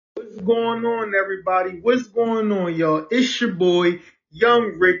What's going on, everybody? What's going on, y'all? It's your boy,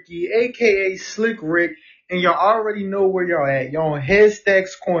 Young Ricky, aka Slick Rick, and y'all already know where y'all at. Y'all on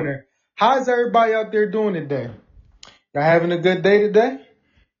Headstacks Corner. How's everybody out there doing today? Y'all having a good day today?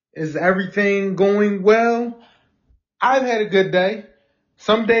 Is everything going well? I've had a good day.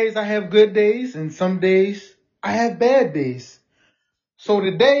 Some days I have good days, and some days I have bad days. So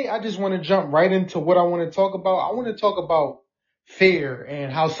today I just want to jump right into what I want to talk about. I want to talk about fear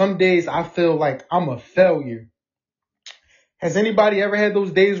and how some days I feel like I'm a failure. Has anybody ever had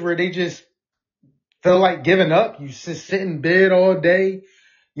those days where they just feel like giving up? You just sit in bed all day,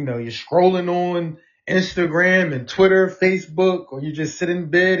 you're scrolling on Instagram and Twitter, Facebook, or you just sit in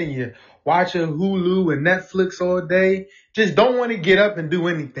bed and you watch a Hulu and Netflix all day. Just don't want to get up and do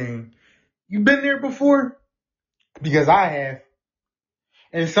anything. You been there before? Because I have.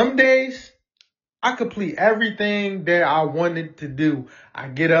 And some days I complete everything that I wanted to do. I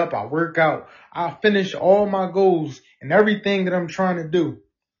get up, I work out, I finish all my goals and everything that I'm trying to do.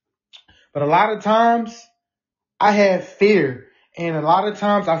 But a lot of times I have fear, and a lot of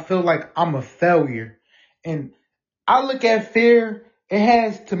times I feel like I'm a failure. And I look at fear,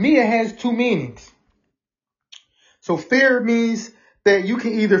 to me, it has two meanings. So fear means that you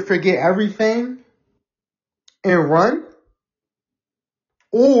can either forget everything and run,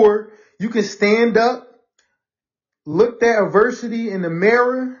 or you can stand up, look that adversity in the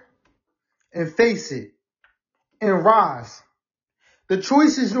mirror, and face it and rise. The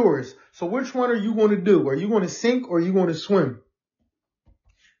choice is yours. So which one are you going to do? Are you going to sink or are you going to swim?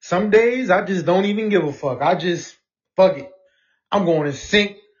 Some days I just don't even give a fuck. Fuck it. I'm going to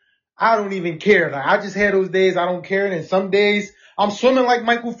sink. I don't even care. Like, I just had those days I don't care. And some days I'm swimming like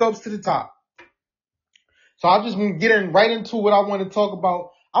Michael Phelps to the top. So I just want to get right into what I want to talk about.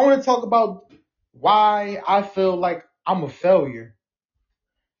 I want to talk about why I feel like I'm a failure.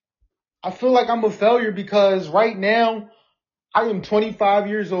 I feel like I'm a failure because right now I am 25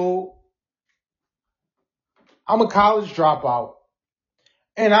 years old. I'm a college dropout.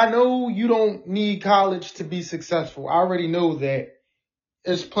 And I know you don't need college to be successful. I already know that.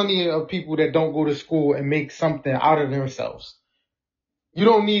 There's plenty of people that don't go to school and make something out of themselves. You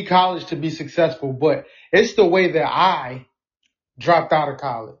don't need college to be successful, but it's the way that I dropped out of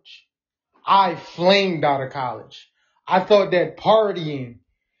college. I flamed out of college. I thought that partying,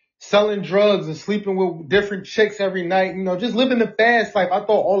 selling drugs and sleeping with different chicks every night, just living the fast life, I thought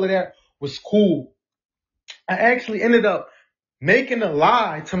all of that was cool. I actually ended up making a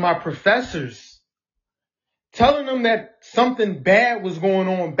lie to my professors, telling them that something bad was going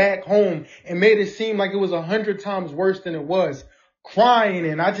on back home and made it seem like it was 100 times worse than it was. Crying,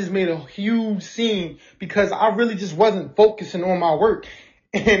 and I just made a huge scene because I really just wasn't focusing on my work.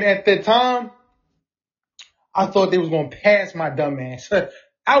 And at that time, I thought they was going to pass my dumb ass.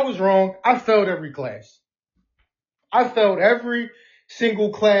 I was wrong. I failed every class. I failed every single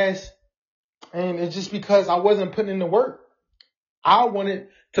class, and it's just because I wasn't putting in the work. I wanted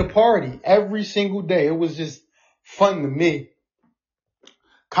to party every single day. It was just fun to me.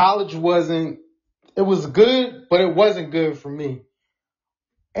 College it was good, but it wasn't good for me.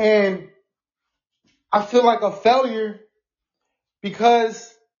 And I feel like a failure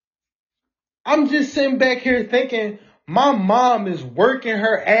because I'm just sitting back here thinking my mom is working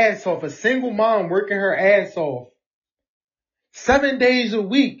her ass off, a single mom working her ass off 7 days a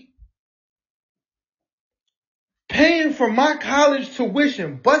week, paying for my college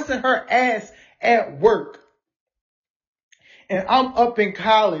tuition, busting her ass at work. And I'm up in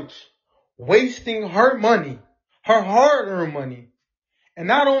college wasting her money, her hard-earned money. And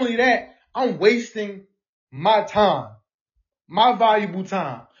not only that, I'm wasting my time, my valuable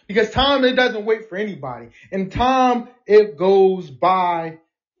time. Because time, it doesn't wait for anybody. And time, it goes by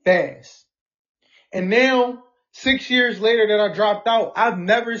fast. And now, 6 years later that I dropped out, I've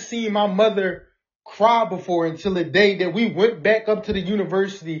never seen my mother cry before until the day that we went back up to the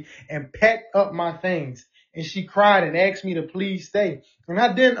university and packed up my things. And she cried and asked me to please stay. And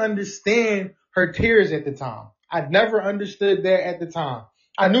I didn't understand her tears at the time. I never understood that at the time.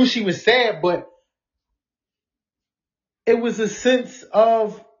 I knew she was sad, but it was a sense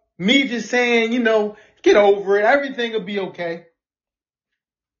of me just saying, get over it. Everything will be okay.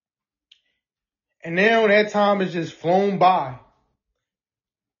 And now that time has just flown by.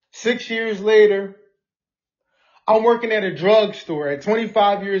 6 years later, I'm working at a drugstore at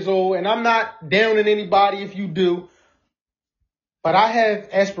 25 years old, and I'm not downing anybody if you do, but I have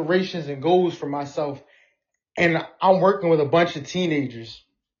aspirations and goals for myself, and I'm working with a bunch of teenagers.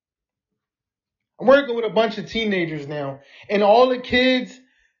 I'm working with a bunch of teenagers now, and all the kids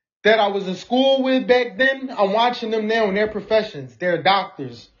that I was in school with back then, I'm watching them now in their professions. They're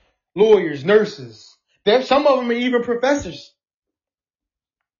doctors, lawyers, nurses. Some of them are even professors.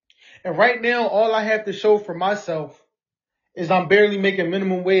 And right now, all I have to show for myself is I'm barely making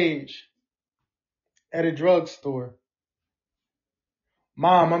minimum wage at a drugstore.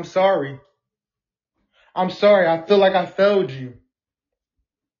 Mom, I'm sorry. I'm sorry. I feel like I failed you.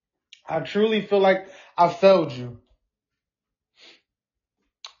 I truly feel like I failed you.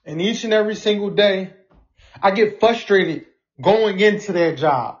 And each and every single day, I get frustrated going into that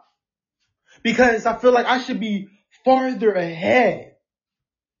job because I feel like I should be farther ahead.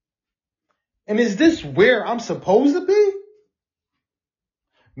 And is this where I'm supposed to be?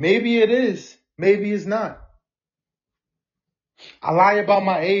 Maybe it is. Maybe it's not. I lie about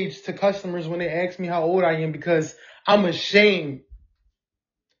my age to customers when they ask me how old I am because I'm ashamed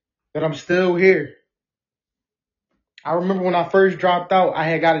that I'm still here. I remember when I first dropped out, I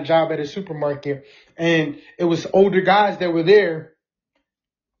had got a job at a supermarket and it was older guys that were there,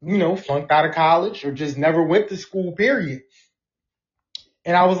 flunked out of college or just never went to school, period.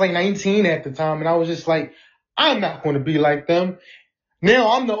 And I was like 19 at the time and I was just like, I'm not going to be like them.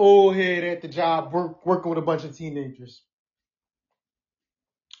 Now I'm the old head at the job working with a bunch of teenagers.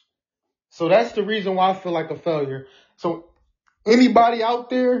 So that's the reason why I feel like a failure. So anybody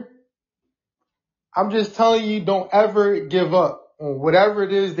out there, I'm just telling you, don't ever give up on whatever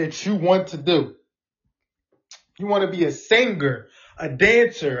it is that you want to do. You want to be a singer, a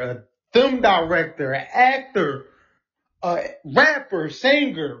dancer, a film director, an actor, a rapper,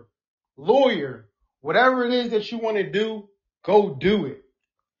 singer, lawyer, whatever it is that you want to do, go do it.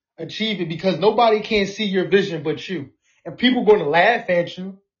 Achieve it because nobody can see your vision but you. And people are going to laugh at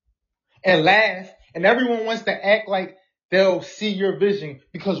you and laugh. And everyone wants to act like they'll see your vision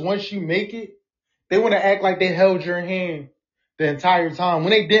because once you make it, they want to act like they held your hand the entire time when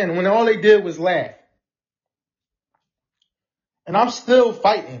they didn't, when all they did was laugh. And I'm still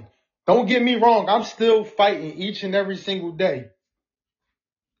fighting. Don't get me wrong. I'm still fighting each and every single day.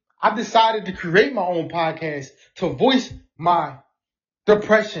 I decided to create my own podcast to voice my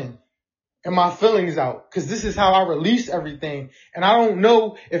depression and my feelings out because this is how I release everything. And I don't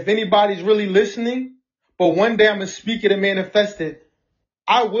know if anybody's really listening, but one day I'm going to speak it and manifest it.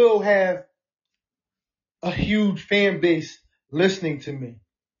 I will have a huge fan base listening to me.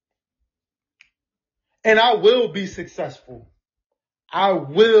 And I will be successful. I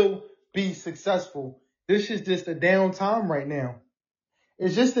will be successful. This is just a down time right now.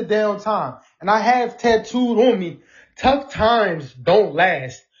 It's just a down time. And I have tattooed on me, tough times don't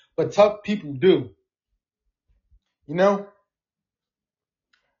last, but tough people do.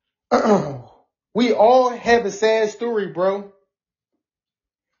 We all have a sad story, bro.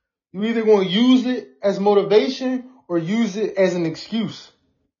 You either going to use it as motivation or use it as an excuse.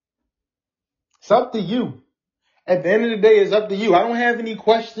 It's up to you. At the end of the day, it's up to you. I don't have any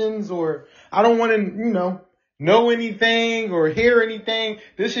questions or I don't want to, know anything or hear anything.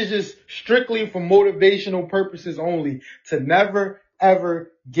 This is just strictly for motivational purposes only. To never,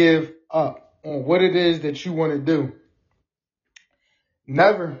 ever give up on what it is that you want to do.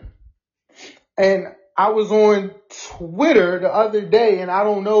 Never. And I was on Twitter the other day, and I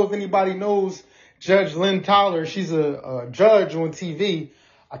don't know if anybody knows Judge Lynn Tyler. She's a judge on TV.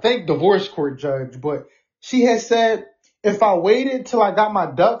 I think divorce court judge, but she has said, if I waited till I got my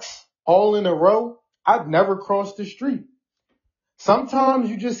ducks all in a row, I'd never cross the street. Sometimes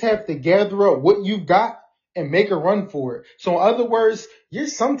you just have to gather up what you've got and make a run for it. So in other words, you're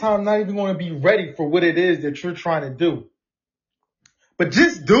sometimes not even going to be ready for what it is that you're trying to do. But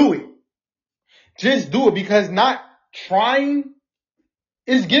just do it. Just do it because not trying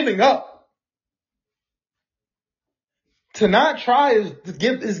is giving up. To not try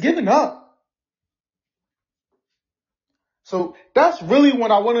is giving up. So that's really what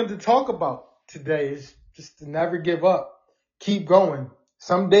I wanted to talk about today is just to never give up. Keep going.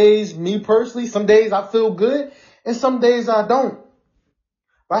 Some days, me personally, some days I feel good and some days I don't.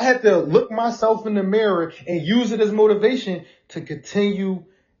 But I had to look myself in the mirror and use it as motivation to continue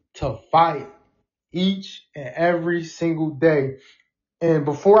to fight each and every single day. And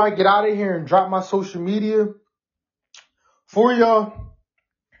before I get out of here and drop my social media for y'all,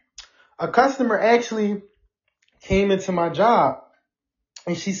 a customer actually came into my job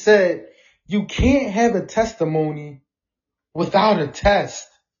and she said, you can't have a testimony without a test.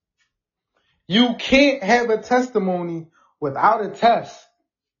 You can't have a testimony without a test.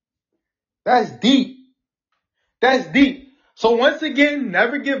 That's deep. That's deep. So once again,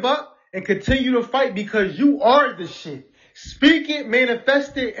 never give up and continue to fight because you are the shit. Speak it,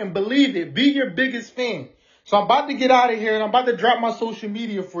 manifest it, and believe it. Be your biggest fan. So I'm about to get out of here and I'm about to drop my social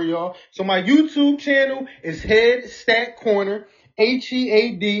media for y'all. So my YouTube channel is Head Stat Corner.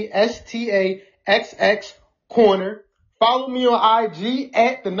 HeadStaxx corner. Follow me on IG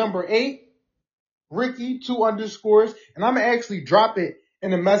at the number 8, Ricky 2 underscores, and I'm gonna actually drop it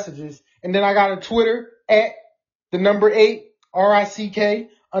in the messages. And then I got a Twitter at the number 8, RICK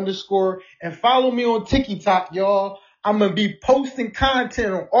underscore, and follow me on TikTok, y'all. I'm gonna be posting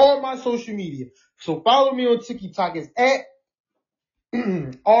content on all my social media. So follow me on TikTok. It's at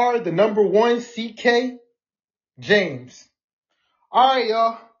R the number 1 CK James. All right,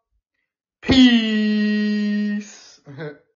 y'all. Peace.